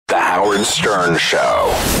Howard Stern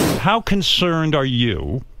Show. How concerned are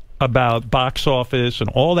you about box office and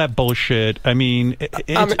all that bullshit? I mean,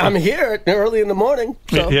 I'm here early in the morning.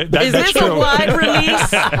 So. Is this a wide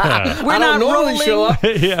release? We're not rolling. Show up.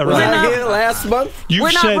 Yeah, right. Was I here last month?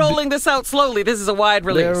 We're not rolling this out slowly. This is a wide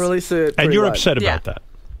release. They're releasing it. And you're wide. upset about that?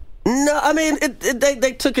 No, I mean,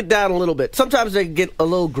 they took it down a little bit. Sometimes they get a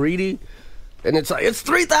little greedy, and it's like, it's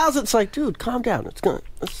 3,000. It's like, dude, calm down. It's good.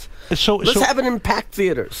 Let's have it in packed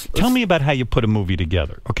theaters. Tell me about how you put a movie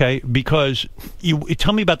together, okay? Because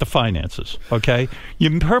tell me about the finances, okay?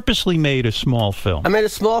 You purposely made a small film. I made a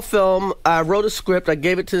small film. I wrote a script. I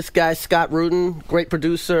gave it to this guy, Scott Rudin, great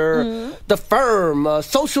producer. The Firm,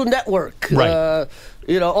 Social Network. Right.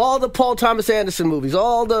 All the Paul Thomas Anderson movies,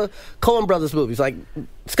 all the Coen Brothers movies. Like,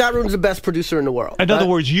 Scott Rudin's the best producer in the world. In other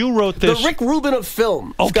words, you wrote this... The Rick Rubin of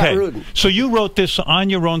film, Scott Rudin. So you wrote this on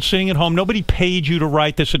your own, sitting at home. Nobody paid you to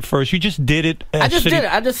write this at first. You just did it. I just did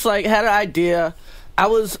it. I just, had an idea. I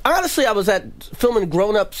was at filming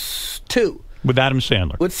Grown Ups 2. With Adam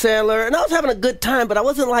Sandler. With Sandler. And I was having a good time, but I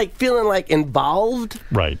wasn't, feeling, involved.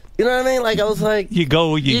 Right. You know what I mean? I was like... You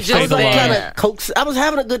say the line. I was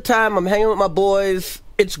having a good time. I'm hanging with my boys.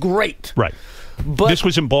 It's great. Right. But this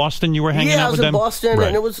was in Boston? You were hanging out with them? Yeah, I was in Boston, right.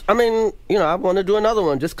 and it was, I want to do another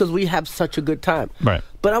one just because we have such a good time. Right.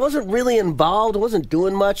 But I wasn't really involved. I wasn't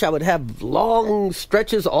doing much. I would have long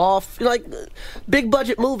stretches off, big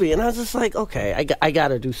budget movie. And I was just like, okay, I got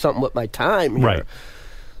to do something with my time here. Right.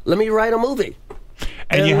 Let me write a movie.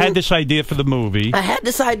 And you had this idea for the movie. I had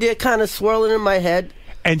this idea kind of swirling in my head.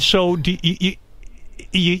 And so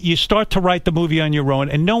you start to write the movie on your own,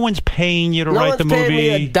 and no one's paying you to write the movie. No one's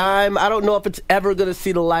paying me a dime. I don't know if it's ever going to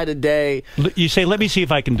see the light of day. You say, let me see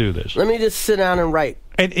if I can do this. Let me just sit down and write.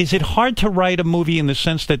 And is it hard to write a movie in the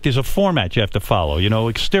sense that there's a format you have to follow?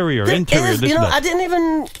 Exterior, interior, this and that. I didn't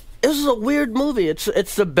even... It was a weird movie. It's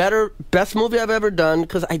the best movie I've ever done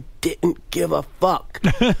because I didn't give a fuck.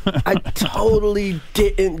 I totally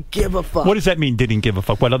didn't give a fuck. What does that mean, didn't give a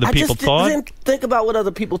fuck? What other people thought? I didn't think about what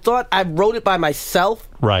other people thought. I wrote it by myself.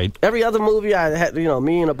 Right. Every other movie I had,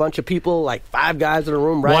 me and a bunch of people, 5 guys in a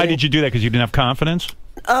room writing. Why did you do that? Because you didn't have confidence?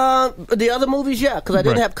 The other movies, yeah, because I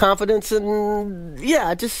didn't have confidence, and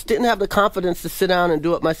I just didn't have the confidence to sit down and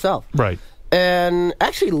do it myself. Right. And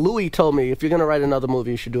actually, Louis told me, if you're going to write another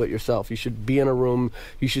movie, you should do it yourself. You should be in a room.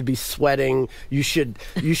 You should be sweating. You should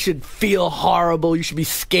feel horrible. You should be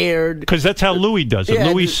scared. Because that's how Louis does it. Yeah,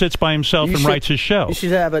 Louis sits by himself and writes his show. You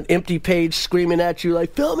should have an empty page screaming at you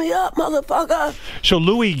like, fill me up, motherfucker. So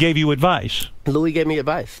Louis gave you advice. Louis gave me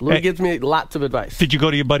advice. Louis gives me lots of advice. Did you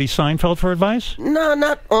go to your buddy Seinfeld for advice? No,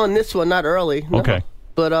 not on this one. Not early. No. Okay.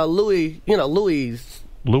 But Louis,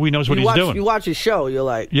 Louis knows what he's doing. You watch his show, you're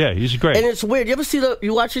like... Yeah, he's great. And it's weird. You ever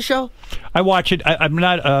you watch his show? I watch it. I'm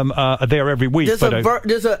not there every week. There's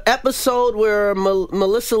an episode where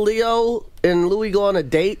Melissa Leo and Louis go on a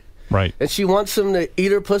date. Right. And she wants him to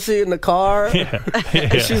eat her pussy in the car. Yeah.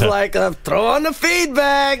 And she's like, throw on the feed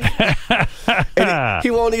bag. And he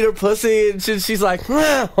won't eat her pussy. And she's like,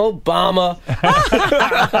 Obama.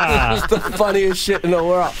 It's the funniest shit in the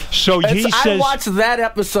world. So I watched that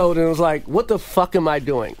episode and was like, what the fuck am I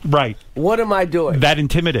doing? Right. What am I doing? That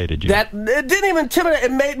intimidated you. It didn't even intimidate.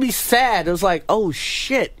 It made me sad. It was like, oh,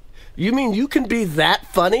 shit. You mean you can be that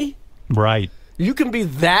funny? Right. You can be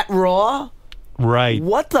that raw? Right.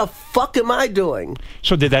 What the fuck am I doing?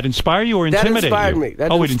 So did that inspire you or intimidate you? That inspired me.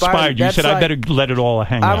 It inspired you. You said, I better let it all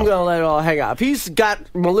hang out. I'm going to let it all hang out. If he's got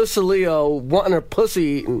Melissa Leo wanting her pussy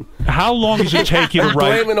eaten... How long does it take you to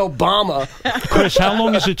write... blaming Obama. Chris, how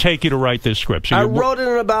long does it take you to write this script? So I wrote it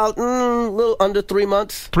in about a little under 3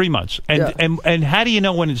 months. 3 months. And how do you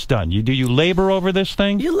know when it's done? Do you labor over this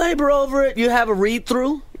thing? You labor over it. You have a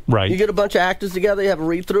read-through. Right. You get a bunch of actors together, you have a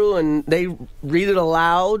read-through, and they read it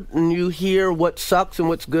aloud, and you hear what sucks and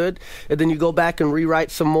what's good, and then you go back and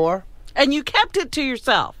rewrite some more. And you kept it to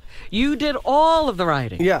yourself. You did all of the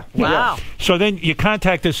writing. Yeah. Wow. Yeah. So then you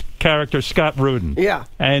contact this character, Scott Rudin. Yeah.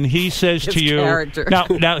 And he says to you... Character.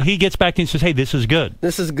 Now he gets back to you and says, hey, this is good.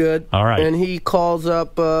 This is good. All right. And he calls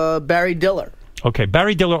up Barry Diller. Okay,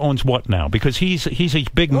 Barry Diller owns what now? Because he's a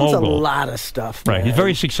big mogul. He owns a lot of stuff, man. Right, he's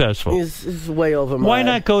very successful. He's way over my... Why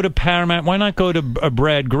not go to Paramount? Why not go to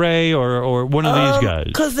Brad Gray or one of these guys?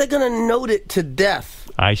 Because they're going to note it to death.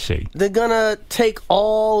 I see. They're going to take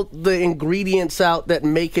all the ingredients out that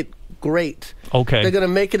make it great. Okay. They're going to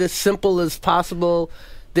make it as simple as possible.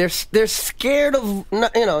 They're scared of,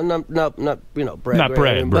 not Brad Not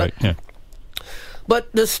Gray, Brad, right, yeah.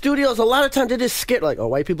 But the studios, a lot of times, they're just scared, like, oh,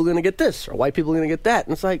 white people are going to get this, or white people are going to get that.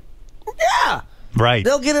 And it's like, yeah, Right.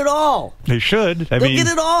 They'll get it all. They should. They'll get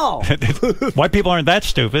it all. White people aren't that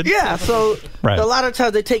stupid. Yeah, so Right. a lot of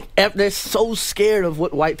times they're so scared of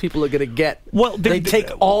what white people are going to get. Well, they take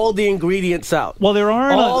all the ingredients out. Well, there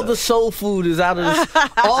aren't all the soul food is out of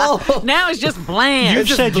this. Now it's just bland. You've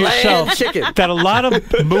said yourself chicken. that a lot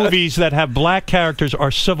of movies that have black characters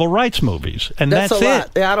are civil rights movies, and that's a it.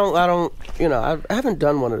 lot. Yeah, I don't. You know, I haven't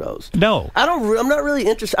done one of those. No, I'm not really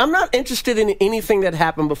interested. I'm not interested in anything that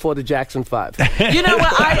happened before the Jackson 5. You know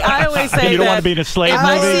what? I always say you don't that want to be in a slave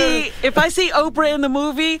movie. if I see Oprah in the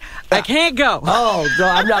movie, I can't go. Oh no,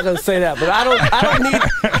 I'm not gonna say that. But I don't need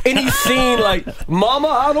any scene like, "Mama,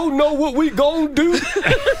 I don't know what we gonna do."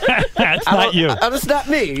 That's not you. It's not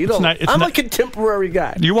me. You know, I'm a contemporary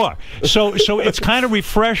guy. You are. So it's kind of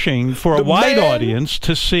refreshing for a white audience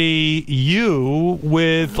to see you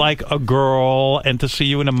with like a girl and to see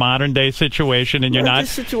you in a modern day situation, and you're not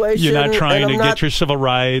trying to get your civil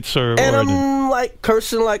rights I'm like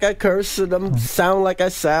cursing like I curse, and I'm sound like I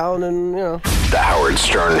sound, and you know. The Howard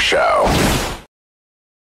Stern Show.